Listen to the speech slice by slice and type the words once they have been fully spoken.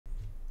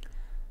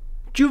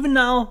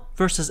Juvenile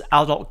versus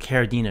adult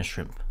Caridina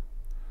shrimp.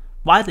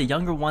 Why the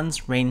younger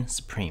ones reign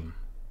supreme.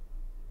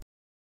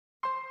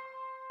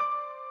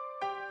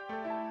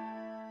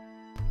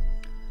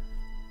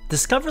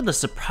 Discover the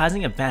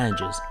surprising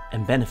advantages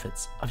and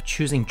benefits of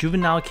choosing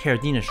juvenile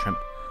Caridina shrimp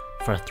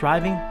for a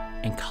thriving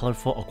and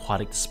colorful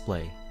aquatic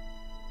display.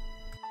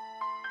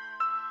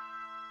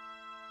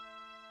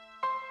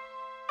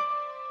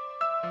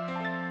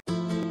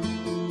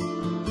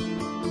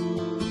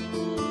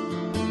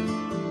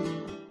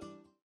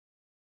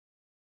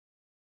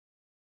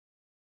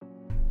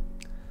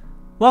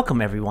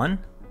 Welcome everyone,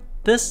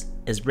 this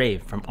is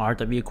Rave from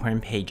RW Aquarium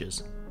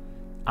Pages.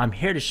 I'm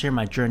here to share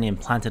my journey in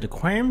planted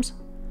aquariums,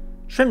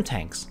 shrimp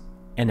tanks,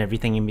 and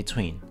everything in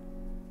between.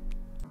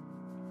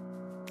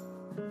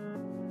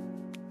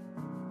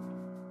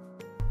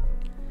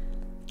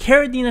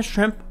 Caridina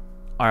shrimp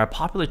are a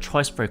popular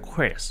choice for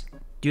aquarists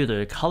due to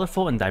their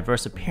colorful and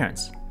diverse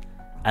appearance,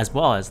 as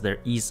well as their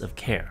ease of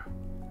care.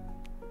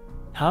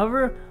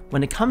 However,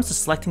 when it comes to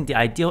selecting the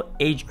ideal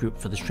age group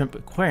for the shrimp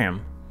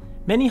aquarium,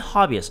 many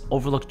hobbyists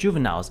overlook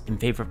juveniles in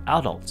favor of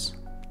adults.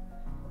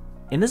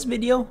 In this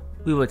video,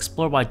 we will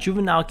explore why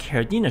juvenile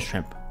Caridina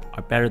shrimp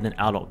are better than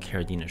adult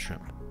Caridina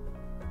shrimp.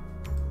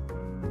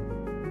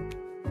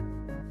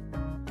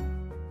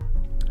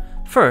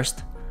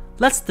 First,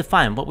 let's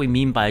define what we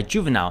mean by a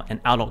juvenile and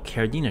adult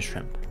Caridina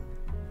shrimp.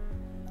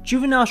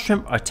 Juvenile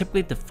shrimp are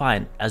typically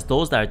defined as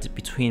those that are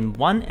between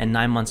 1 and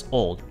 9 months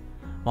old,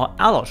 while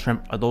adult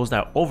shrimp are those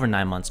that are over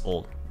 9 months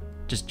old,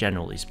 just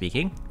generally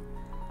speaking.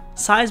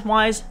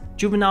 Size-wise,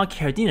 juvenile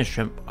Caridina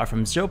shrimp are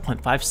from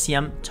 0.5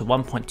 cm to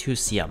 1.2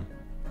 cm,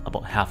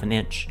 about half an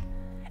inch,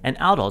 and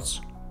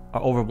adults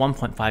are over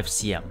 1.5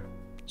 cm,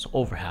 so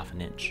over half an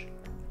inch.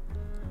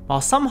 While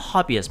some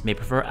hobbyists may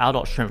prefer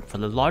adult shrimp for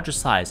the larger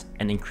size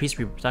and increased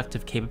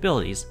reproductive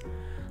capabilities,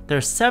 there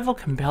are several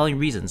compelling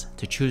reasons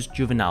to choose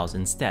juveniles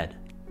instead.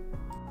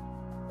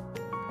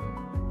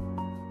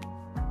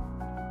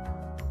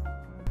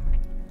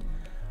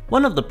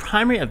 One of the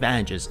primary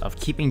advantages of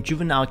keeping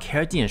juvenile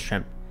Caridina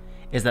shrimp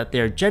is that they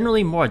are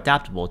generally more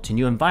adaptable to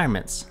new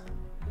environments.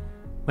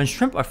 When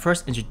shrimp are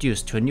first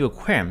introduced to a new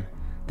aquarium,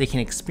 they can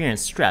experience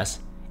stress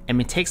and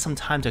may take some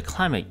time to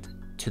acclimate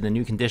to the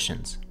new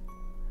conditions.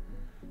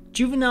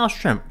 Juvenile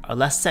shrimp are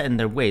less set in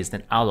their ways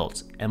than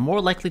adults and more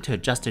likely to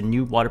adjust to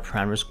new water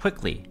parameters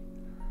quickly.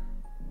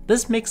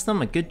 This makes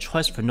them a good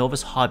choice for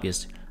novice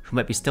hobbyists who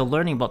might be still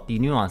learning about the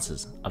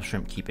nuances of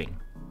shrimp keeping.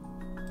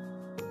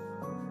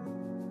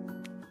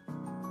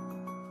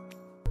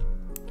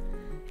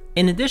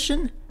 In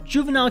addition,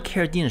 juvenile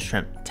Caridina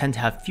shrimp tend to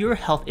have fewer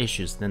health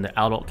issues than their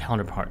adult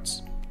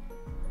counterparts.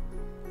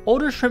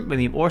 Older shrimp may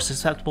be more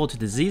susceptible to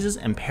diseases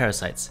and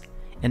parasites,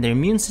 and their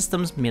immune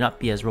systems may not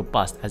be as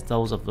robust as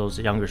those of those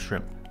younger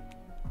shrimp.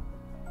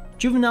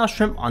 Juvenile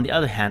shrimp, on the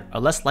other hand,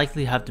 are less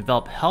likely to have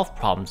developed health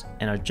problems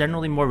and are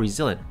generally more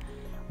resilient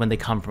when they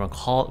come from a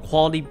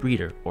quality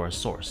breeder or a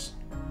source.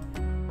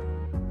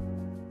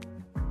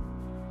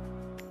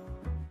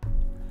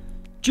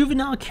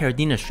 Juvenile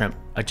Caridina shrimp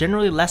are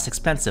generally less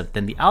expensive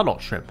than the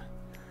adult shrimp.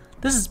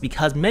 This is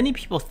because many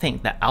people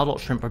think that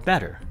adult shrimp are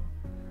better.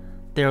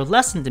 They are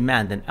less in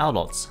demand than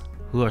adults,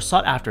 who are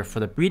sought after for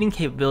their breeding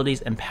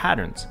capabilities and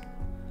patterns.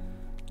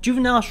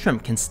 Juvenile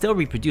shrimp can still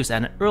reproduce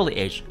at an early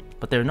age,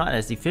 but they are not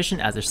as efficient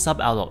as their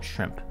sub-adult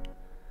shrimp.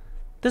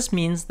 This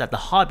means that the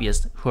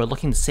hobbyists who are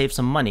looking to save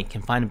some money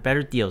can find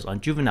better deals on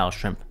juvenile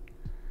shrimp.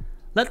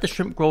 Let the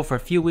shrimp grow for a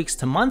few weeks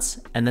to months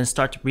and then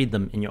start to breed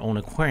them in your own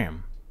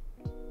aquarium.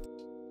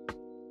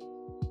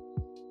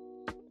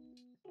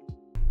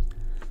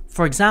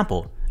 For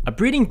example, a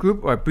breeding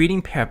group or a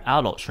breeding pair of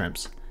adult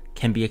shrimps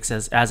can be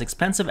as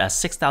expensive as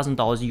 $6,000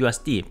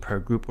 USD per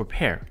group or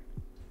pair.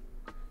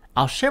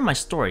 I'll share my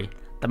story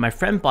that my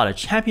friend bought a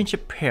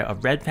championship pair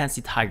of red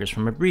fancy tigers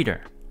from a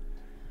breeder.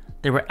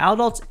 They were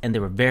adults and they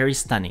were very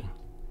stunning,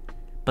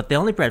 but they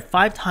only bred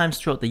 5 times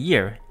throughout the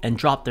year and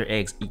dropped their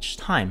eggs each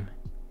time.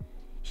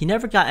 He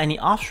never got any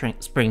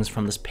offsprings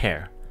from this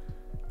pair,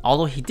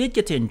 although he did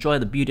get to enjoy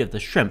the beauty of the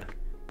shrimp,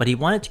 but he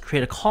wanted to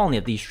create a colony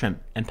of these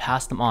shrimp and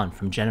pass them on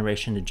from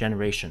generation to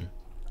generation.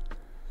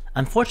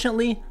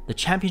 Unfortunately, the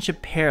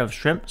championship pair of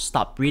shrimp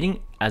stopped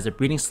breeding as their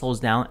breeding slows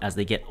down as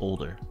they get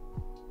older.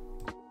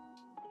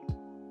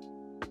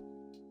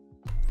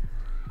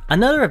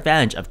 Another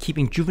advantage of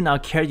keeping juvenile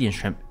Caridina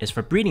shrimp is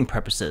for breeding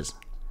purposes.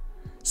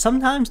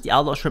 Sometimes the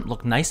adult shrimp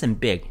look nice and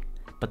big,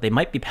 but they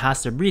might be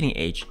past their breeding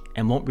age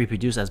and won't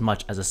reproduce as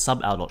much as a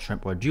sub-adult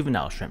shrimp or a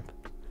juvenile shrimp.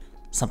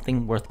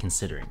 Something worth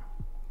considering.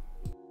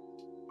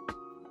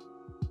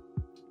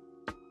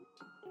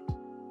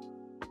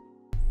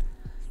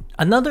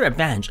 Another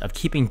advantage of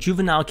keeping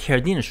juvenile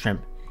Caridina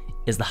shrimp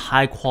is the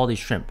high quality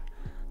shrimp.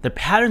 Their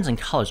patterns and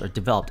colors are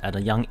developed at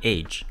a young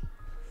age.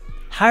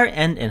 Higher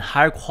end and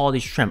higher quality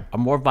shrimp are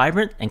more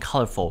vibrant and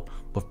colorful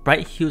with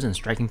bright hues and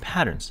striking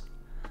patterns.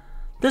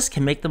 This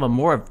can make them a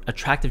more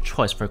attractive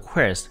choice for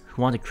aquarists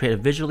who want to create a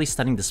visually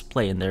stunning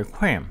display in their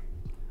aquarium.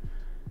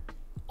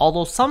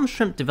 Although some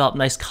shrimp develop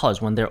nice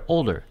colors when they're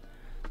older,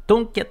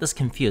 Don't get this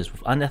confused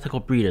with unethical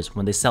breeders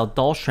when they sell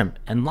dull shrimp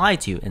and lie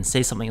to you and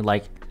say something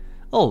like,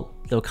 oh,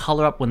 they'll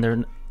color up when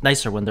they're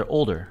nicer when they're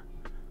older.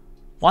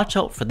 Watch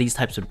out for these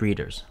types of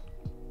breeders.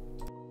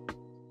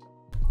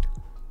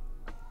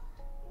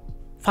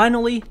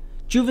 Finally,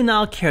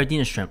 juvenile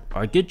Caridina shrimp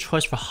are a good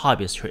choice for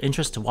hobbyists who are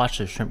interested to watch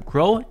their shrimp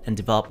grow and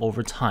develop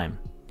over time.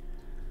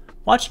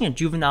 Watching a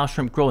juvenile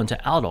shrimp grow into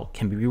adult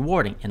can be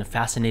rewarding and a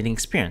fascinating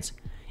experience,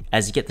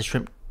 as you get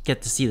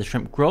to see the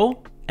shrimp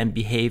grow and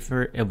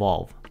behavior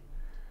evolve.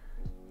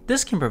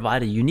 This can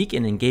provide a unique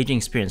and engaging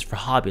experience for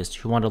hobbyists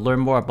who want to learn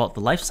more about the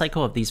life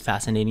cycle of these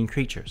fascinating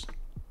creatures.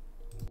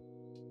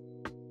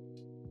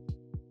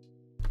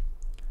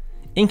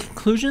 In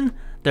conclusion,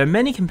 there are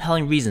many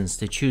compelling reasons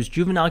to choose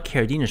juvenile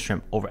Caridina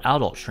shrimp over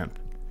adult shrimp.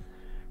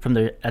 From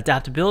their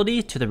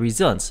adaptability to their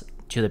resilience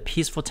to their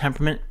peaceful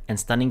temperament and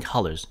stunning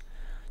colors,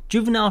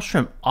 juvenile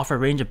shrimp offer a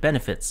range of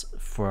benefits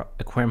for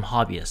aquarium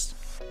hobbyists.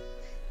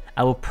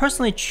 I will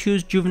personally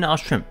choose juvenile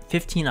shrimp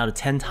 15 out of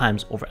 10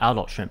 times over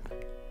adult shrimp.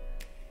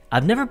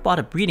 I've never bought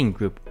a breeding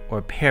group or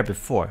a pair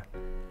before,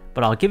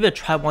 but I'll give it a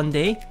try one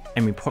day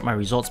and report my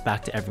results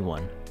back to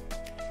everyone.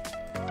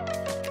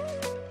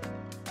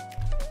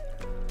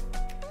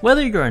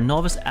 Whether you're a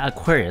novice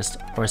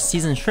aquarist or a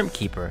seasoned shrimp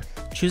keeper,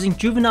 choosing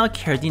juvenile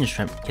Caridina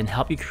shrimp can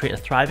help you create a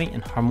thriving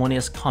and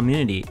harmonious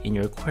community in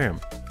your aquarium.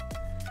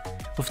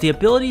 With the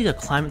ability to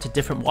acclimate to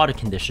different water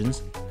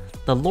conditions,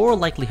 the lower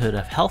likelihood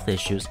of health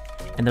issues,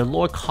 and their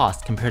lower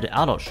cost compared to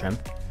adult shrimp,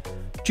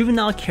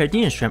 juvenile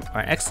Caridina shrimp are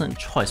an excellent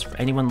choice for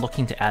anyone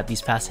looking to add these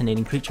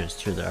fascinating creatures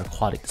to their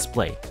aquatic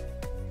display.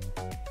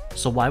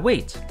 So why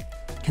wait?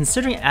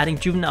 Consider adding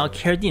juvenile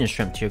Caridina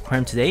shrimp to your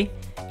aquarium today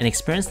and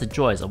experience the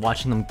joys of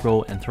watching them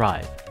grow and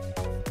thrive.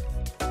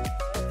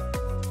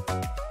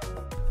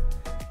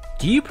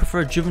 Do you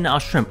prefer juvenile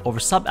shrimp over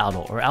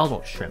subadult or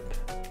adult shrimp?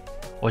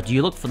 Or do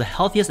you look for the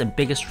healthiest and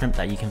biggest shrimp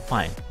that you can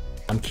find?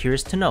 I'm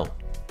curious to know.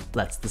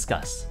 Let's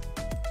discuss.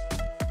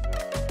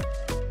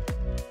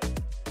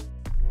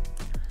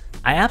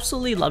 I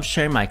absolutely love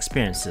sharing my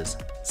experiences,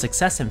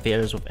 success and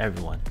failures with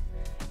everyone.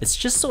 It's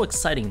just so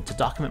exciting to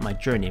document my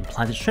journey in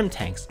planted shrimp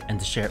tanks and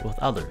to share it with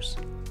others.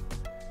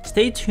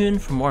 Stay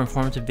tuned for more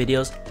informative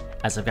videos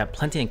as I've got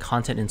plenty of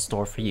content in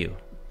store for you.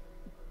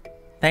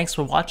 Thanks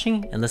for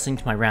watching and listening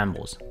to my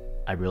rambles.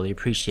 I really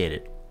appreciate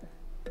it.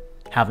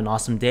 Have an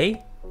awesome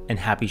day and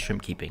happy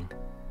shrimp keeping.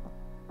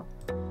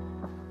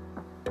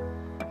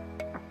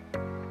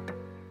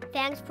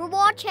 Thanks for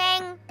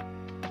watching.